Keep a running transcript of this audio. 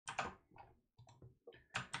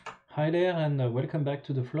Hi there and welcome back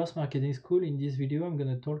to the Floss Marketing School. In this video I'm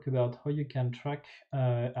going to talk about how you can track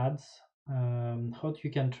ads, how you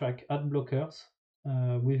can track ad blockers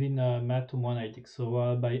within Matomo Analytics.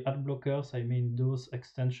 So by ad blockers I mean those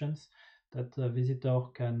extensions that a visitor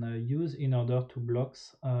can use in order to block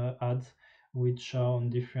ads which are on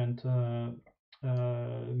different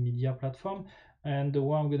media platform. And the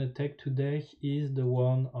one I'm going to take today is the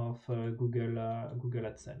one of Google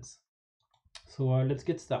AdSense. So let's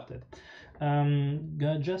get started.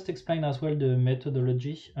 Gonna just explain as well the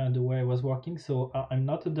methodology and the way I was working. So I'm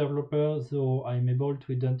not a developer, so I'm able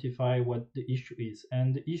to identify what the issue is.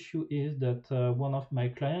 And the issue is that one of my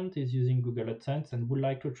clients is using Google AdSense and would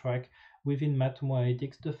like to track within Matomo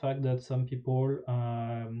Analytics the fact that some people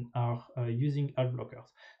are using ad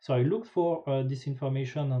blockers. So I looked for this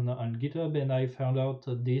information on GitHub and I found out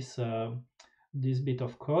this bit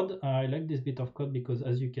of code. I like this bit of code because,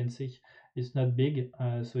 as you can see, it's not big,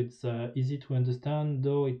 so it's easy to understand,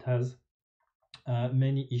 though it has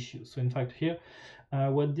many issues. So in fact here,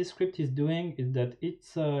 what this script is doing is that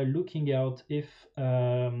it's looking out if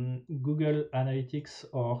Google Analytics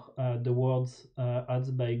or the words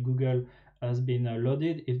ads by Google has been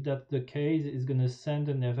loaded. If that's the case, it's going to send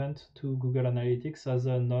an event to Google Analytics as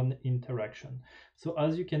a non-interaction. So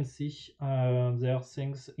as you can see, there are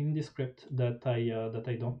things in the script that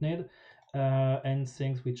I don't need. And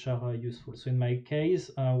things which are useful. So in my case,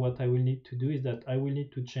 what I will need to do is that I will need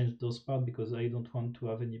to change those parts because I don't want to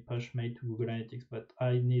have any push made to Google Analytics, but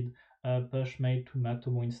I need a push made to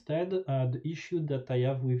Matomo instead. The issue that I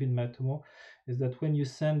have within Matomo is that when you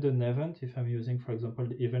send an event, if I'm using, for example,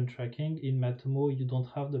 the event tracking in Matomo, you don't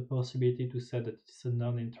have the possibility to say that it's a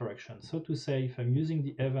non-interaction. So to say, if I'm using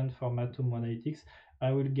the event for Matomo Analytics,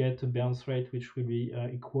 I will get a bounce rate which will be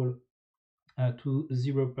equal to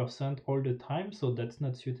 0% all the time, so that's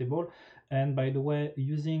not suitable. And by the way,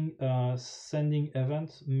 using sending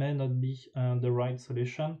events may not be the right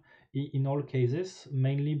solution in all cases,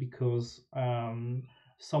 mainly because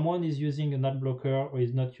someone is using an ad blocker or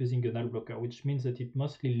is not using an ad blocker, which means that it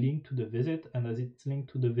mostly linked to the visit, and as it's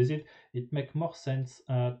linked to the visit, it makes more sense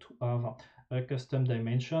to have a custom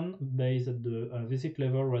dimension based at the visit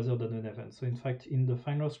level rather than an event. So in fact, in the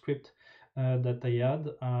final script that I had,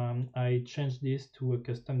 I changed this to a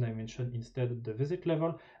custom dimension instead of the visit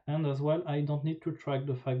level. And as well, I don't need to track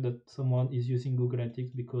the fact that someone is using Google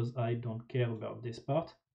Analytics because I don't care about this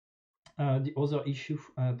part. The other issue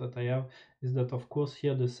that I have is that, of course,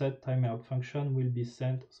 here the set timeout function will be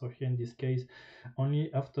sent. So here in this case,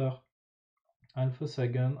 only after half a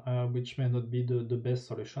second, which may not be the best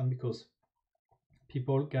solution because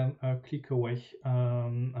people can click away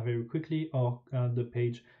very quickly, or the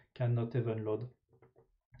page cannot even load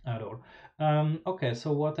at all. Okay,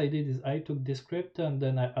 so what I did is I took this script and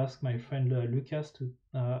then I asked my friend Lucas to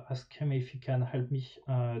ask him if he can help me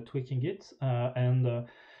tweaking it. And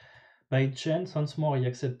by chance, once more, he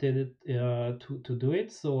accepted it to do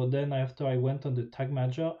it. So then after I went on the tag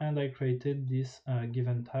manager and I created this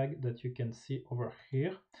given tag that you can see over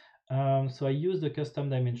here. So I used the custom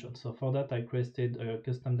dimension. So for that, I created a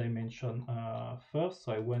custom dimension first.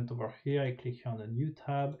 So I went over here, I click on the new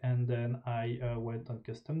tab, and then I went on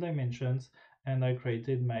custom dimensions, and I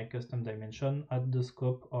created my custom dimension at the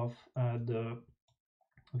scope of the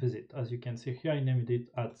visit. As you can see here, I named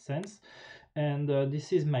it AdSense. And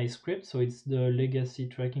this is my script, so it's the legacy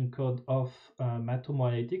tracking code of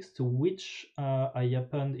Matomo Analytics, to which I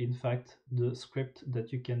append, in fact, the script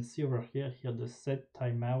that you can see over here, the set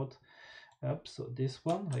timeout. So this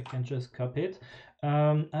one, I can just copy it.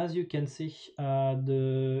 As you can see,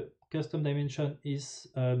 the custom dimension is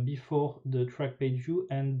before the track page view,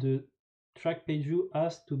 and the track page view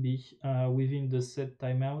has to be within the set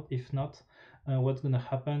timeout. If not, what's going to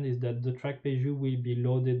happen is that the track page view will be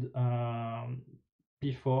loaded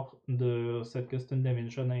before the set custom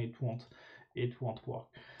dimension, and it won't work.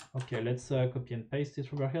 Okay, let's copy and paste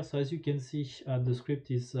it over here. So as you can see, the script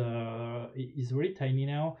is really tiny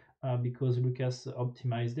now because Lucas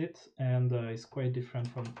optimized it, and it's quite different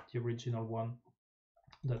from the original one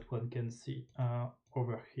that one can see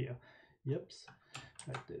over here. Yep,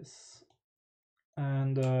 like this.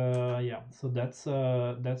 And yeah, so that's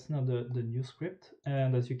now the new script.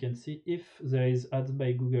 And as you can see, if there is ads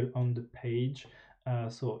by Google on the page,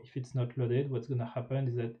 So if it's not loaded, what's going to happen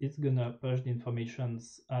is that it's going to push the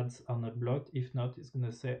information's ads are not blocked. If not, it's going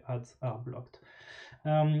to say ads are blocked.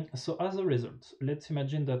 So as a result, let's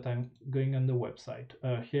imagine that I'm going on the website.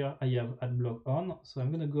 Here I have ad block on, so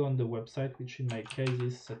I'm going to go on the website, which in my case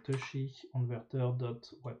is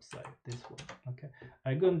satoshiconverter.website, this one. Okay,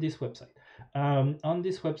 I go on this website. On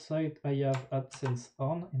this website I have AdSense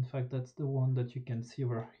on. In fact, that's the one that you can see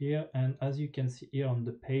over here, and as you can see here on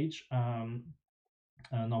the page,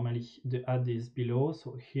 normally the ad is below.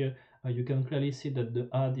 So here you can clearly see that the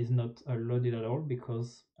ad is not loaded at all,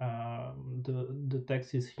 because the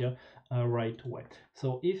text is here right away.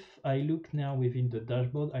 So if I look now within the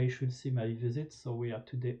dashboard, I should see my visits. So we are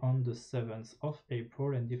today on the 7th of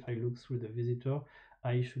April, and if I look through the visitor,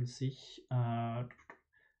 I should see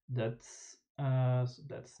that's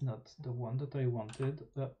not the one that I wanted.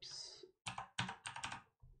 Oops.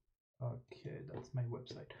 Okay, that's my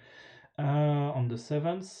website. On the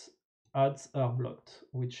 7th, ads are blocked,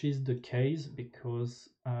 which is the case because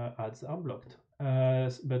ads are blocked.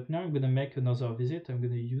 But now I'm going to make another visit. I'm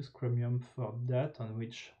going to use Chromium for that, on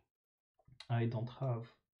which I don't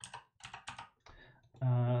have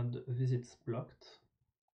the visits blocked,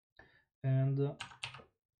 and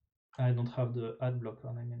I don't have the ad blocker,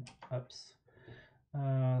 I mean apps.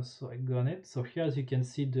 So I got it. So here, as you can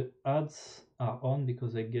see, the ads are on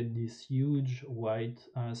because I get this huge white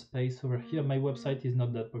space over here. My website is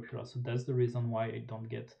not that popular, so that's the reason why I don't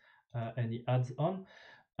get any ads on.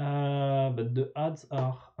 But the ads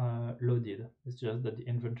are loaded. It's just that the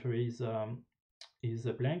inventory is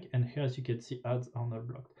blank, and here, as you can see, ads are not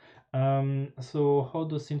blocked. So how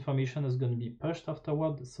this information is going to be pushed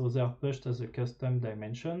afterward? So they are pushed as a custom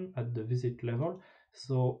dimension at the visit level.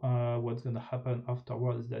 So what's going to happen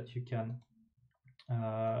afterwards is that you can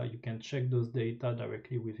check those data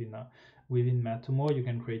directly within Matomo. You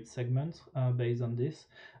can create segments based on this.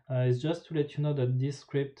 It's just to let you know that this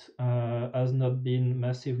script has not been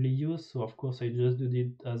massively used. So of course I just did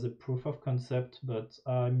it as a proof of concept, but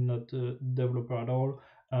I'm not a developer at all.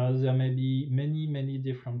 There may be many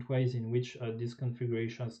different ways in which this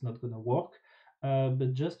configuration is not going to work.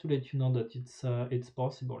 But just to let you know that it's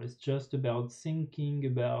possible. It's just about thinking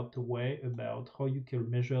about a way about how you can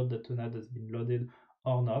measure that an ad has been loaded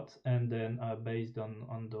or not, and then based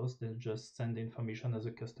on those, then just send the information as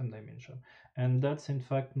a custom dimension. And that's in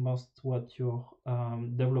fact most what your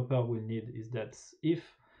developer will need, is that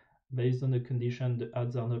if based on the condition the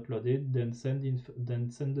ads are not loaded, then send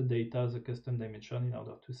the data as a custom dimension in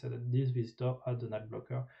order to say that this visitor had an ad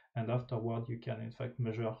blocker, and afterward you can in fact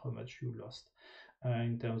measure how much you lost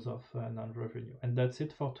in terms of non-revenue. And that's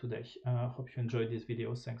it for today. Hope you enjoyed this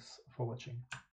video. Thanks for watching.